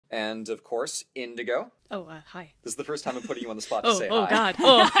And, of course, Indigo. Oh, hi. This is the first time I'm putting you on the spot to say hi. Oh, God.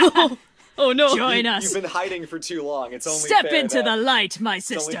 Oh, oh, no. Join us. You've been hiding for too long. It's only Step fair into that... the light, my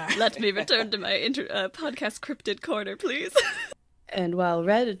sister. Let me return to my podcast cryptid corner, please. And while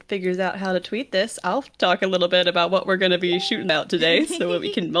Red figures out how to tweet this, I'll talk a little bit about what we're going to be shooting out today so that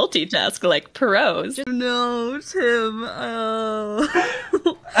we can multitask like pros. No, Tim. Oh.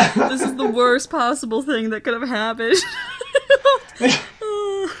 This is the worst possible thing that could have happened. Because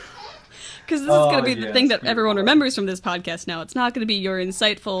this is going to be the thing that everyone remembers from this podcast now. It's not going to be your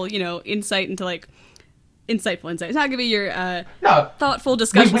insightful, insight into, like, insightful insight. It's not going to be your thoughtful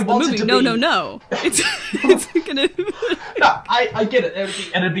discussion of the movie. No. It's going to... No, I get it.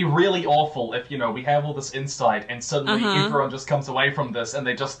 It'd be really awful if, we have all this insight and suddenly everyone just comes away from this and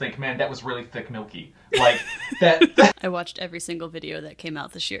they just think, man, that was really thick milky. Like, that... I watched every single video that came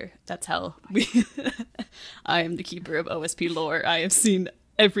out this year. That's how I am the keeper of OSP lore. I have seen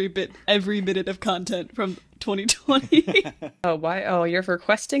every minute of content from 2020. Oh, why? Oh, you're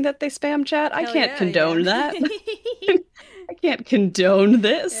requesting that they spam chat? I can't condone that. I can't condone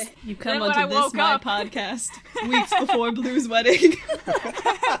this. You come onto this, my podcast, weeks before Blue's wedding.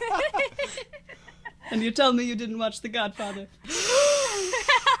 And you tell me you didn't watch The Godfather.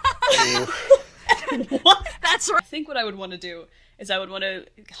 What? That's right. I think what I would want to do is I would want to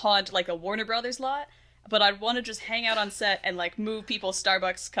haunt, like, a Warner Brothers lot, but I'd want to just hang out on set and, like, move people's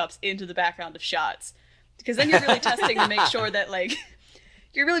Starbucks cups into the background of shots. Because then you're really testing to make sure that, like,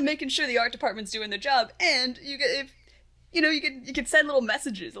 you're really making sure the art department's doing their job, and you get, you can send little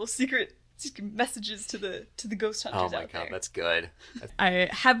messages, little secret messages to the ghost hunters out there. Oh my god, that's good. I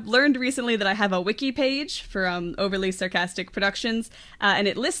have learned recently that I have a wiki page for Overly Sarcastic Productions, and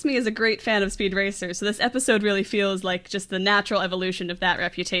it lists me as a great fan of Speed Racer, so this episode really feels like just the natural evolution of that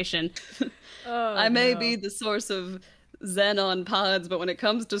reputation. I may be the source of Zen on pods, but when it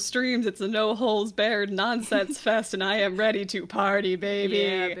comes to streams, it's a no-holes-barred nonsense fest, and I am ready to party, baby.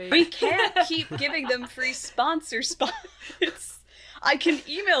 Yeah, baby. We can't keep giving them free sponsor spots. I can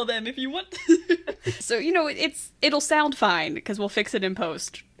email them if you want to. So, it'll sound fine, because we'll fix it in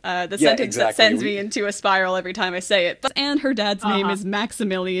post. The sentence that sends me into a spiral every time I say it. And her dad's name is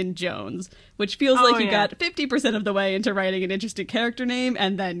Maximilian Jones, which feels like you got 50% of the way into writing an interesting character name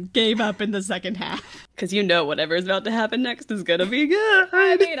and then gave up in the second half. Because whatever is about to happen next is gonna be good.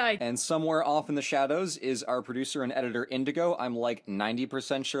 And somewhere off in the shadows is our producer and editor Indigo. I'm like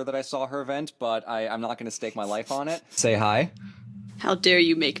 90% sure that I saw her vent, but I'm not gonna stake my life on it. Say hi. How dare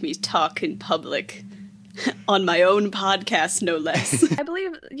you make me talk in public. On my own podcast, no less. I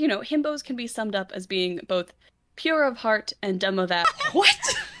believe, himbos can be summed up as being both pure of heart and dumb of ass. What?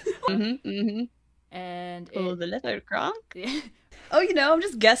 And the letter cronk? Yeah. Oh, I'm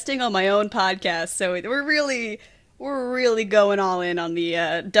just guesting on my own podcast, so we're really going all in on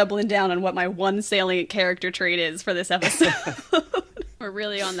the doubling down on what my one salient character trait is for this episode. We're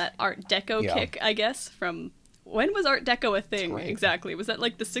really on that Art Deco kick, I guess, from... When was Art Deco a thing, exactly? Was that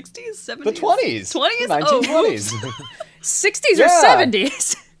like the 60s, 70s? The 20s! 20s? 1920s! 60s or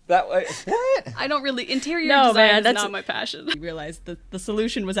 70s? That way, what? I don't really... Interior design is not my passion. I realized the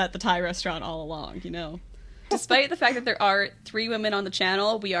solution was at the Thai restaurant all along, Despite the fact that there are 3 women on the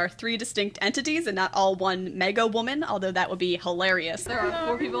channel, we are 3 distinct entities and not all one mega woman, although that would be hilarious. There are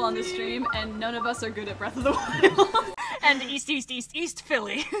 4 people on the stream, and none of us are good at Breath of the Wild. And East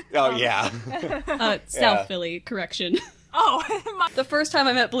Philly. Oh, yeah. South Philly, correction. Oh. The first time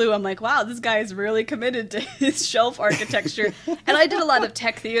I met Blue, I'm like, wow, this guy is really committed to his shelf architecture. And I did a lot of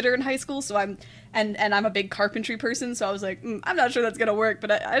tech theater in high school, so I'm a big carpentry person, so I was like, I'm not sure that's gonna work,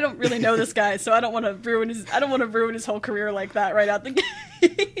 but I don't really know this guy, so I don't want to ruin his whole career like that right out the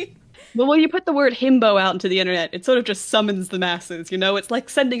gate. But when you put the word himbo out into the internet, it sort of just summons the masses, It's like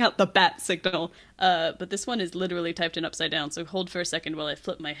sending out the bat signal. But this one is literally typed in upside down, so hold for a second while I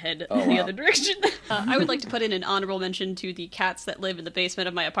flip my head in the other direction. I would like to put in an honorable mention to the cats that live in the basement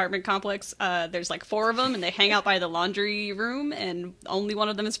of my apartment complex. There's like 4 of them, and they hang out by the laundry room, and only one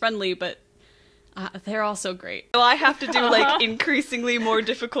of them is friendly, but they're all so great. So I have to do like increasingly more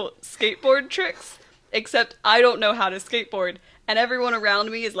difficult skateboard tricks, except I don't know how to skateboard. And everyone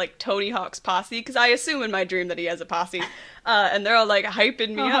around me is like Tony Hawk's posse, because I assume in my dream that he has a posse. And they're all like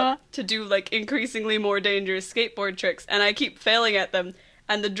hyping me up to do like increasingly more dangerous skateboard tricks. And I keep failing at them.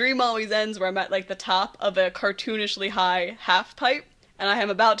 And the dream always ends where I'm at like the top of a cartoonishly high half pipe. And I am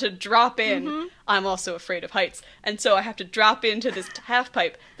about to drop in. I'm also afraid of heights. And so I have to drop into this half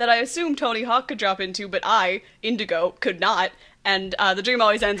pipe that I assume Tony Hawk could drop into, but I, Indigo, could not. And the dream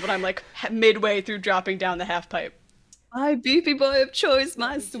always ends when I'm like midway through dropping down the half pipe. My beefy boy of choice,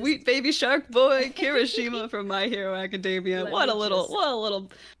 my sweet baby shark boy, Kirishima from My Hero Academia. What a little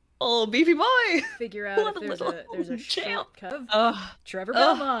Oh, beefy boy. Figure out What if a there's little a champ. shortcut of Trevor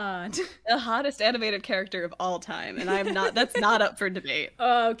Belmont. The hottest animated character of all time, and I'm not. That's not up for debate.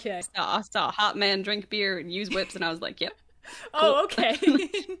 Okay. I saw a hot man drink beer and use whips, and I was like, "Yep, Oh, okay.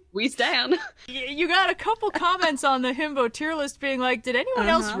 we stand." You got a couple comments on the himbo tier list being like, did anyone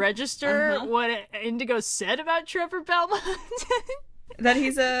else register what Indigo said about Trevor Belmont? That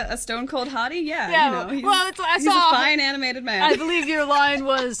he's a stone cold hottie. Yeah, Yeah, he's, well, I he's saw- a fine animated man. I believe your line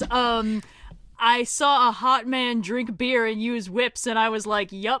was, I saw a hot man drink beer and use whips, and I was like,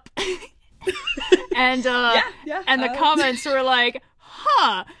 yup. And and the comments were like,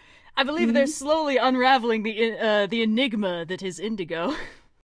 huh. I believe they're slowly unraveling the enigma that is Indigo.